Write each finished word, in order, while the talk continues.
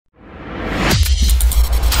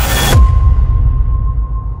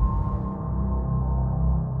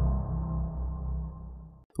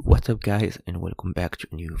up guys, and welcome back to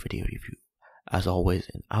a new video review. As always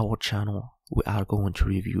in our channel, we are going to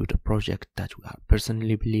review the project that we are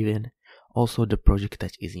personally believe in, also the project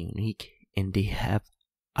that is unique and they have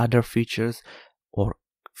other features or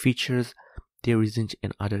features there isn't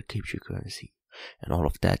in other cryptocurrency. And all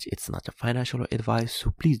of that, it's not a financial advice,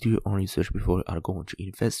 so please do your own research before you are going to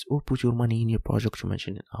invest or put your money in your project to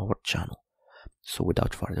mention in our channel. So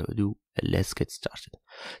without further ado, let's get started.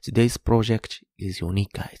 Today's project is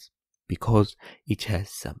unique guys, because it has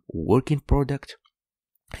some working product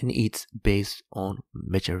and it's based on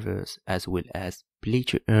Metaverse as well as play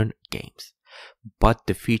to earn games. But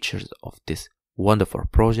the features of this wonderful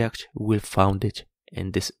project will found it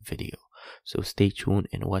in this video. So stay tuned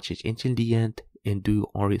and watch it until the end and do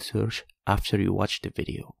your own research after you watch the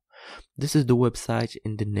video. This is the website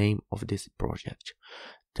in the name of this project,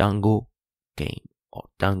 Tangochain or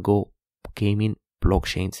Tango Gaming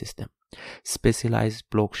blockchain system, specialized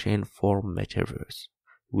blockchain for Metaverse.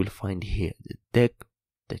 You will find here the deck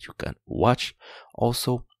that you can watch,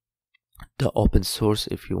 also the open source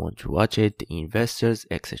if you want to watch it, the investors,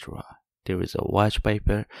 etc. There is a white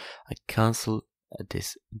paper. I cancel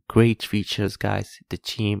this great features guys, the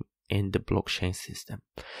team and the blockchain system.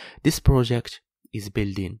 This project is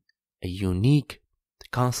building a unique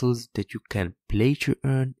consoles that you can play to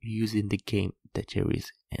earn using the game that there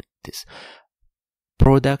is in this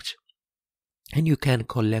product, and you can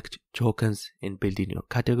collect tokens in building your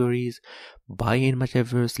categories, buying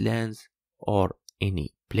Metaverse lands or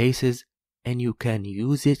any places, and you can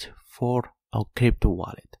use it for a crypto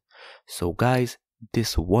wallet. So guys,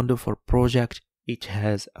 this wonderful project, it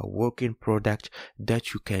has a working product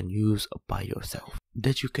that you can use by yourself,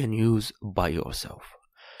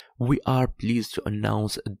 We are pleased to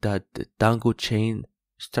announce that the Tangochain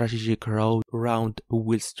strategic round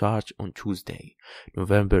will start on Tuesday,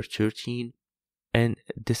 November 13, and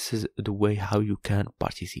this is the way how you can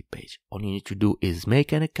participate. All you need to do is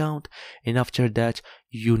make an account, and after that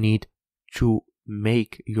you need to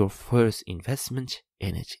make your first investment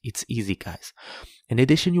in it. It's easy guys. In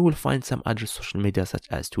addition, you will find some other social media such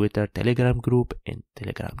as Twitter, Telegram group and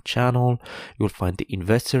Telegram channel. You will find the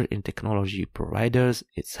investor in technology providers,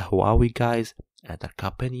 it's Huawei guys, other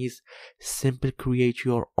companies. Simply create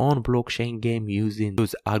your own blockchain game using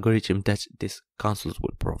those algorithms that these consoles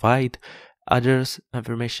will provide. Others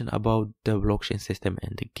information about the blockchain system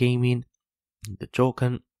and the gaming, the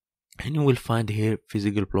token. And you will find here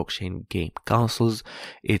physical blockchain game consoles.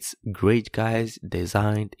 It's great guys,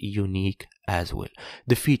 designed unique as well.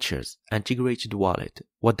 The features, integrated wallet.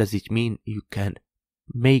 What does it mean? You can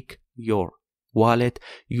make your wallet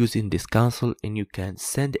using this console and you can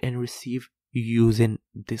send and receive using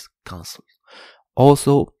this console.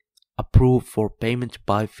 Also approved for payment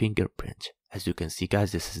by fingerprint. As you can see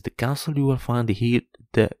guys, this is the console. You will find here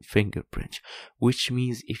the fingerprint, which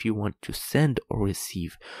means if you want to send or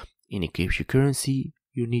receive any cryptocurrency,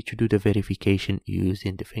 you need to do the verification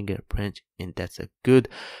using the fingerprint, and that's a good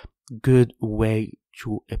way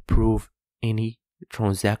to approve any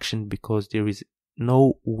transaction, because there is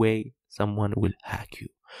no way someone will hack you.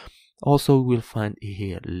 Also, we'll find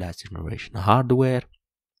here last generation hardware,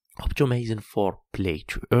 optimizing for play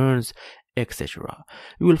to earns, etc.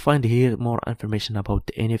 You will find here more information about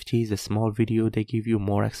the NFTs, a small video they give you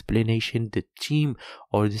more explanation, the team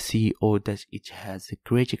or the CEO that it has a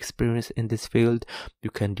great experience in this field.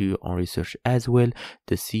 You can do your own research as well,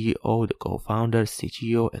 the CEO, the co-founder,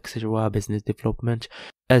 CTO, etc. business development,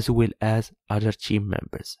 as well as other team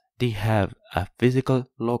members. They have a physical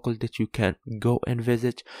local that you can go and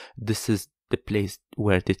visit. This is the place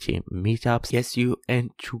where the team meet up, yes you,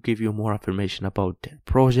 and to give you more information about the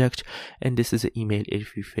project. And this is an email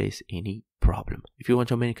if you face any problem. If you want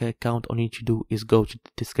to make an account, all you need to do is go to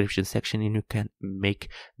the description section and you can make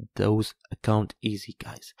those account easy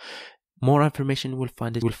guys. More information you'll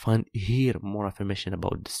find here more information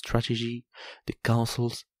about the strategy, the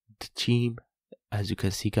consoles, the team. As you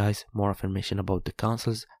can see guys, more information about the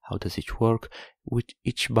consoles, how does it work with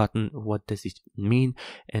each button, what does it mean,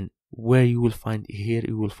 and where you will find here,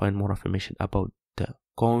 you will find more information about the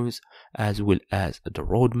coins as well as the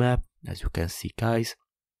roadmap, as you can see guys.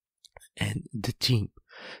 And the team,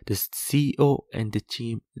 the CEO and the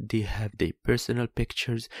team, they have their personal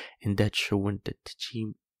pictures, and that's showing that the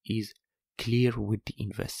team is clear with the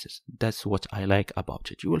investors. That's what I like about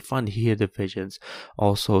it. You will find here the visions,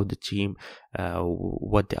 also the team,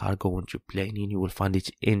 what they are going to play in. You will find it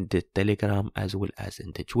in the Telegram as well as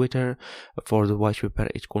in the Twitter. For the white paper,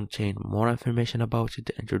 it contains more information about it,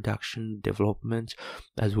 the introduction, development,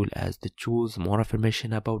 as well as the tools, more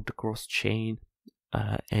information about the cross chain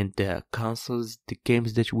and the consoles, the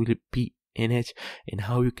games that will be in it, and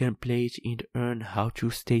how you can play it and earn, how to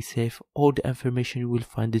stay safe. All the information you will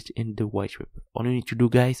find it in the white paper. All you need to do,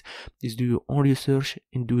 guys, is do your own research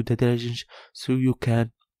and do the diligence so you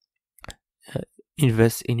can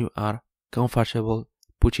invest and you are comfortable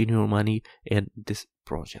putting your money in this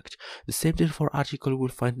project. The same thing for article, you will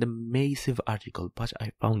find the massive article, but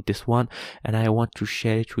I found this one and I want to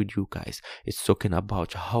share it with you guys. It's talking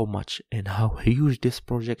about how much and how huge this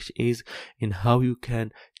project is and how you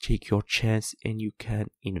can take your chance and you can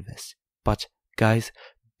invest. But guys,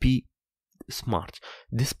 be smart.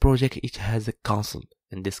 This project, it has a console,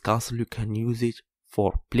 and this console you can use it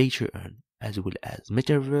for play to earn as well as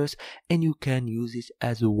metaverse, and you can use it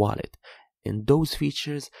as a wallet. And those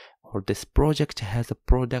features, or this project has a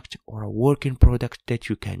product or a working product that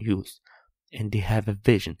you can use, and they have a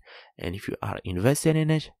vision. And if you are invested in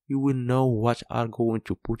it, you will know what are going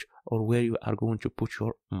to put or where you are going to put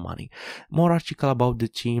your money. More article about the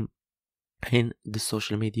team in the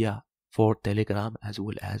social media for Telegram as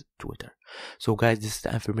well as Twitter. So guys, this is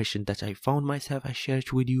the information that I found myself. I share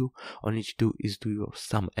it with you. All you need to do is do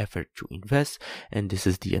some effort to invest. And this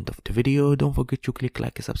is the end of the video. Don't forget to click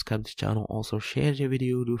like and subscribe to the channel. Also share the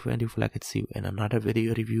video. Do friend if you like it. See you in another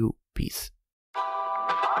video review. Peace.